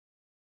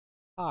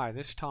Hi,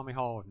 this is Tommy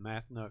Hall with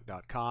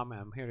MathNook.com,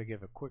 and I'm here to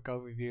give a quick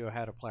overview of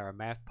how to play our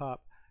MathPup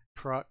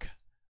Truck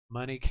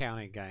Money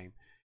Counting game.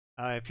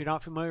 If you're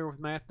not familiar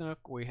with MathNook,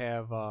 we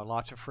have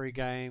lots of free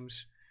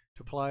games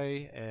to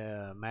play,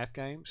 math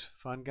games,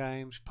 fun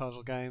games,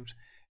 puzzle games,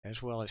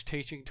 as well as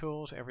teaching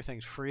tools.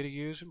 Everything's free to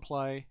use and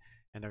play,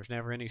 and there's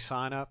never any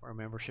sign up or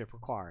membership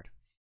required.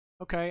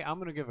 Okay, I'm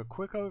going to give a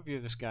quick overview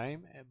of this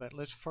game, but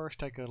let's first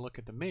take a look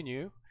at the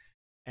menu.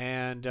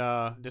 And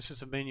this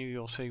is the menu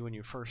you'll see when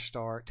you first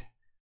start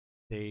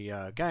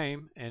the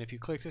game, and if you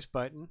click this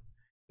button,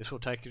 this will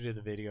take you to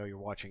the video you're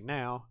watching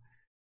now.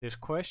 This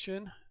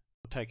question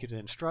will take you to the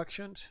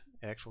instructions.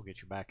 X will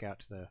get you back out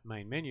to the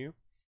main menu.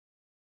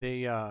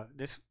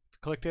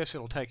 Click this,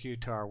 it'll take you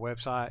to our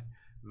website,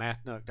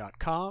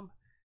 mathnook.com,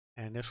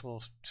 and this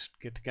will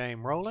get the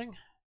game rolling.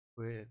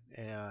 It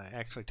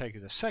actually take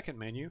you to the second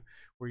menu,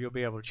 where you'll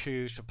be able to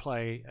choose to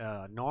play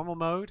normal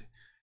mode,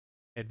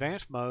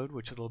 advanced mode,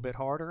 which is a little bit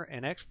harder,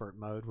 and expert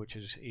mode, which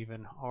is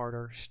even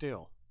harder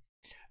still.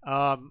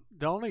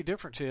 The only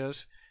difference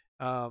is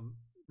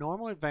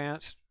normal,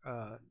 advanced,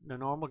 the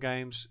normal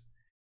games,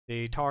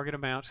 the target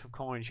amounts of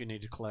coins you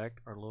need to collect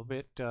are a little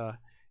bit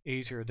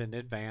easier than the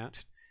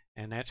advanced,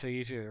 and that's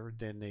easier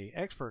than the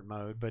expert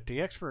mode. But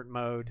the expert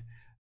mode,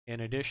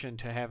 in addition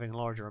to having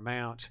larger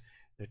amounts,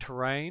 the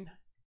terrain,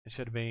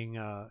 instead of being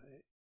it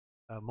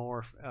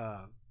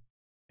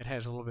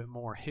has a little bit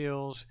more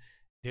hills,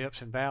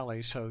 dips, and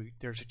valleys, so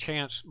there's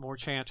more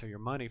chance of your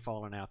money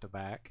falling out the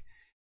back.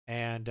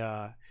 And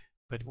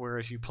but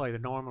whereas you play the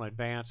normal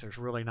advanced, there's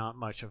really not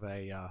much of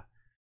a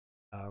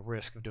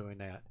risk of doing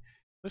that.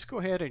 Let's go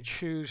ahead and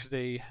choose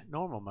the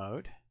normal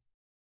mode.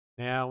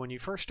 Now, when you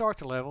first start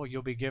the level,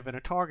 you'll be given a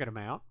target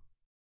amount.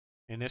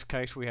 In this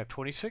case, we have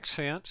 26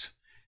 cents.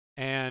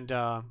 And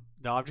the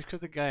object of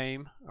the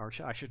game, or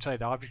I should say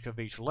the object of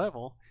each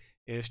level,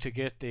 is to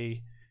get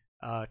the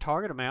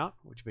target amount,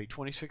 which would be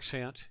 26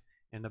 cents,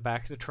 in the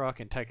back of the truck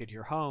and take it to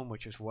your home,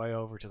 which is way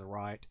over to the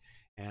right.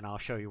 And I'll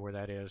show you where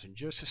that is in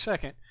just a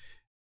second.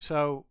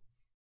 So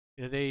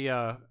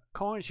the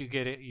coins you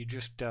get, you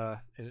just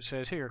it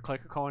says here,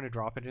 click a coin to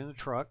drop it in the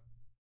truck.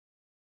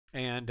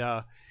 And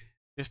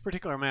this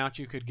particular amount,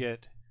 you could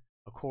get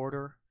a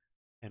quarter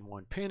and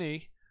 1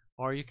 penny,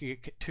 or you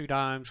could get 2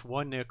 dimes,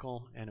 1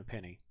 nickel, and a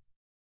penny.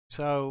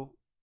 So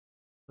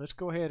let's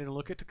go ahead and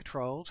look at the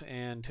controls.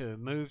 And to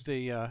move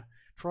the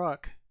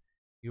truck,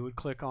 you would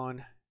click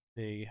on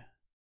the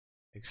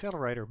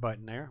accelerator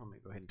button there. Let me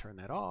go ahead and turn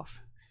that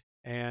off.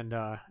 And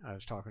I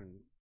was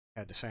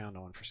had the sound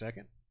on for a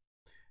second.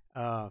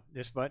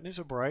 This button is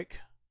a brake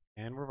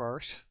and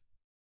reverse.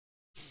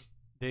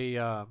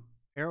 The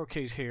arrow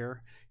keys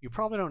here, you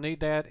probably don't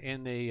need that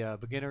in the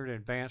beginner to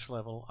advanced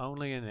level.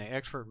 Only in the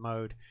expert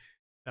mode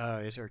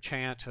is there a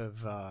chance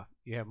of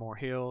you have more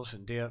hills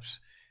and dips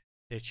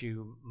that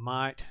you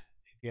might,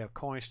 if you have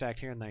coins stacked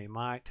here, and they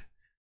might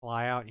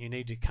fly out. You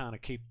need to kind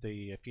of keep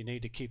if you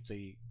need to keep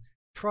the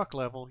truck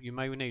level, you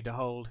may need to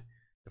hold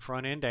the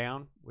front end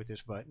down with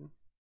this button,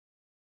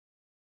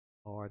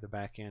 or the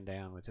back end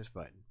down with this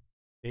button.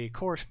 The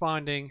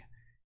corresponding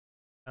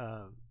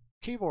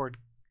keyboard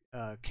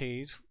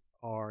keys,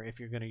 or if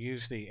you're going to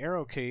use the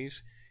arrow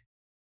keys,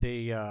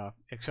 the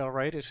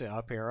accelerate is the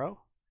up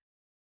arrow,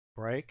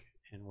 brake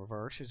and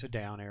reverse is a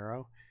down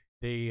arrow,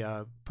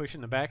 the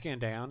pushing the back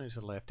end down is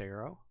the left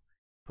arrow,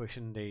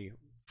 pushing the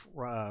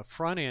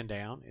front end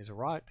down is a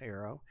right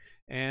arrow,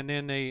 and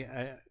then the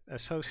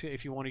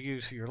if you want to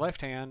use your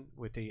left hand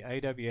with the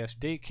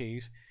AWSD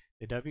keys,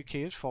 the W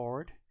key is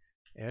forward,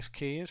 S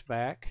key is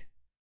back,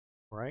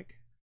 brake,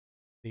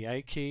 the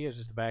A key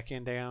is the back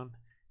end down,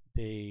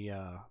 the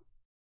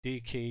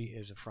D key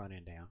is the front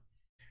end down.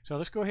 So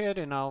let's go ahead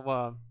and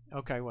I'll,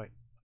 okay, wait,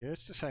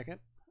 just a second,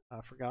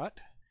 I forgot.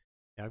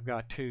 I've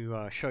got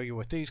to show you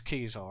what these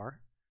keys are,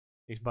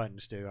 these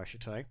buttons do, I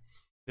should say.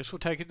 This will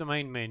take you to the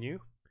main menu.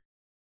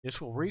 This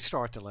will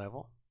restart the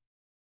level,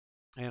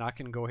 and I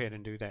can go ahead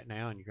and do that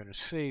now, and you're going to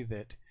see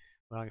that,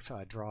 well, if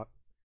I drop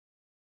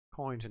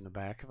coins in the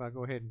back, if I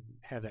go ahead and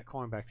have that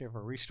coin back there, if I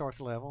restart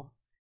the level,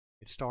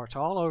 it starts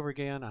all over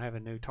again. I have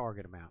a new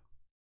target amount.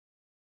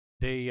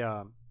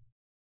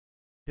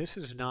 This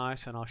is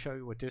nice, and I'll show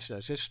you what this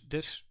does.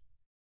 This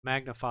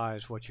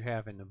magnifies what you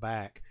have in the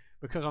back,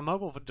 because on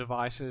mobile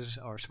devices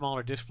or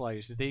smaller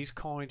displays, these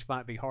coins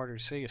might be harder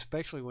to see,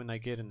 especially when they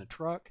get in the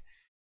truck,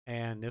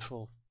 and this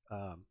will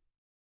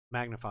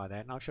magnify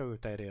that, and I'll show you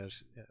what that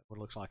is, what it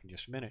looks like in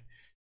just a minute.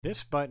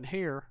 This button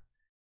here,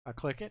 I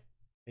click it,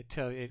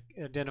 it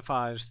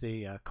identifies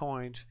the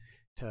coins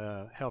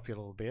to help you a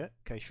little bit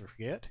in case you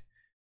forget,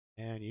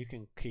 and you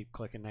can keep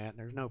clicking that, and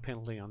there's no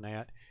penalty on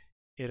that.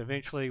 It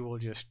eventually will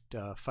just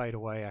fade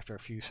away after a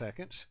few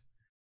seconds.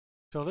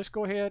 So let's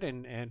go ahead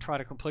and try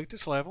to complete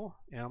this level,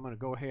 and I'm going to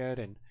go ahead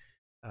and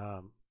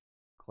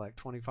collect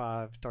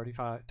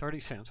 30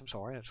 cents, I'm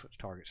sorry, that's what the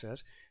target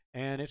says.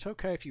 And it's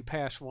okay if you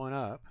pass one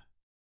up,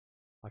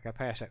 like I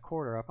passed that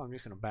quarter up. I'm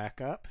just going to back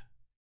up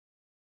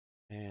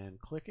and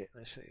click it.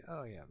 Let's see,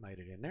 oh yeah, made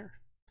it in there.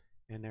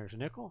 And there's a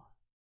nickel.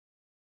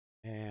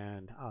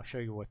 And I'll show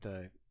you what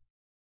the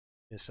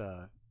this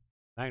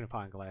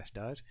magnifying glass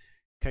does.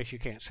 In case you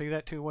can't see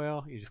that too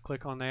well, you just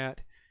click on that.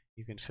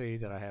 You can see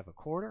that I have a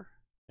quarter,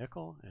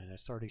 nickel, and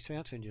that's 30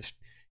 cents. And just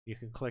you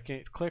can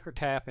click or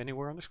tap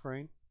anywhere on the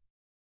screen,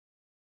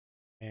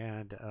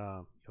 and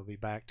you'll be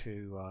back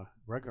to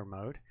regular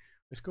mode.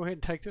 Let's go ahead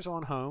and take this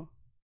on home.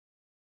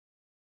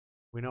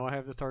 We know I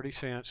have the 30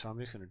 cents, so I'm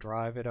just going to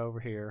drive it over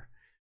here,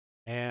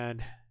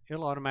 and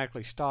it'll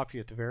automatically stop you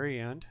at the very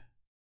end.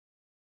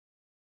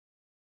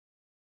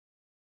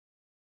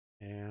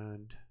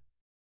 And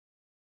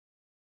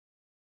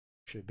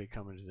should be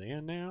coming to the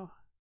end now.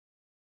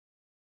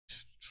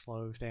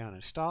 Slows down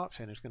and stops,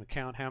 and it's going to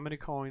count how many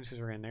coins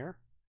are in there.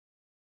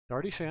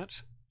 30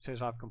 cents.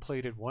 Says I've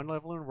completed one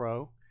level in a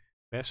row.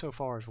 Best so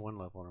far is one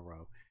level in a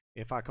row.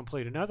 If I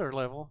complete another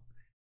level,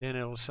 then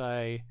it'll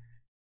say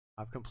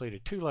I've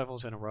completed 2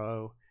 levels in a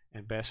row,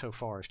 and best so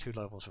far is 2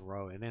 levels in a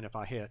row. And then if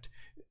I hit,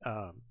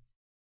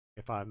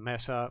 if I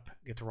mess up,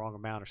 get the wrong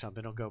amount or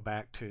something, it'll go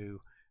back to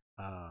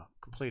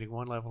completing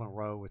 1 level in a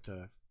row with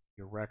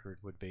your record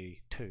would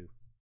be 2.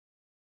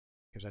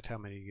 Because that's how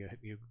many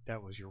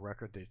that was your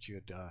record that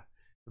you'd the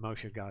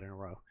most you got in a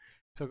row.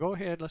 So go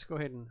ahead, let's go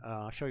ahead and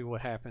show you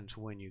what happens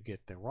when you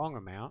get the wrong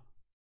amount.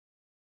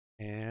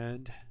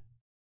 And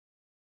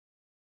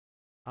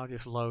I'll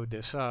just load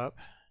this up,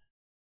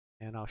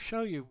 and I'll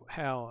show you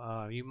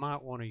how you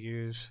might want to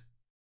use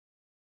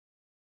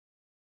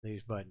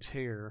these buttons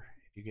here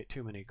if you get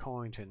too many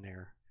coins in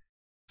there.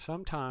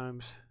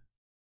 Sometimes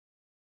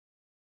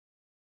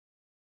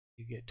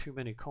you get too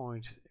many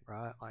coins,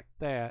 right, like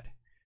that.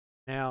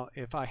 Now,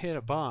 if I hit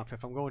a bump,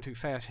 if I'm going too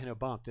fast, hit a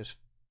bump, this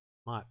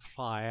might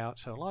fly out.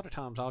 So a lot of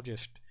times I'll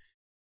just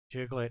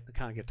jiggle it and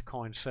kind of get the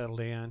coin settled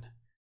in.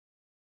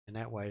 And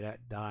that way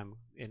that dime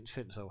isn't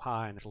sitting so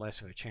high, and there's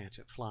less of a chance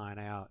of flying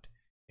out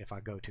if I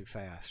go too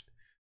fast.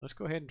 Let's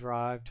go ahead and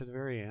drive to the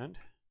very end.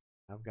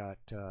 I've got,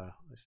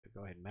 let's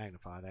go ahead and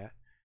magnify that.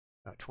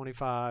 About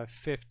 25,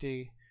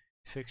 50,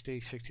 60,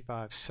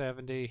 65,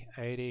 70,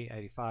 80,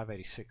 85,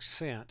 86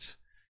 cents.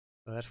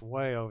 So that's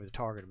way over the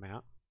target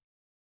amount.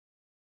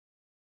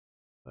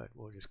 But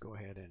we'll just go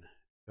ahead and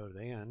go to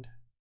the end,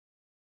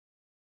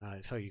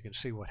 so you can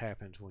see what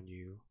happens when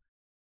you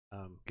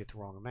get the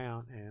wrong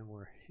amount. And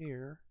we're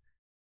here.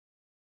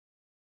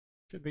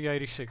 Should be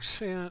 86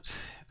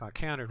 cents if I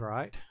counted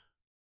right.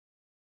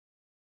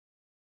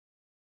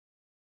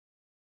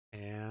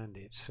 And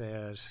it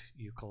says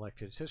you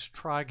collected. It says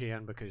try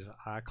again because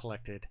I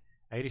collected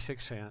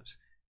 86 cents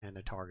and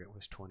the target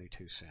was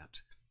 22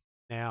 cents.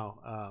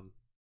 Now,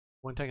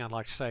 one thing I'd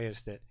like to say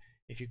is that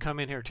if you come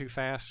in here too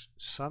fast,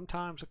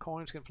 sometimes the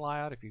coins can fly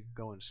out. If you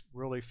go in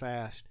really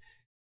fast,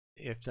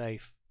 if they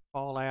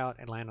fall out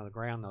and land on the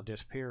ground, they'll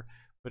disappear.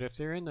 But if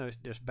they're in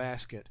this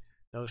basket,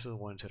 those are the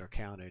ones that are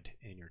counted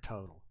in your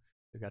total.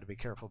 You've got to be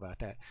careful about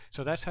that.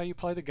 So that's how you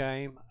play the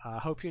game. I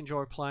hope you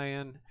enjoy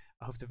playing.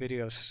 I hope the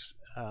videos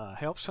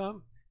help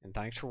some, and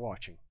thanks for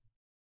watching.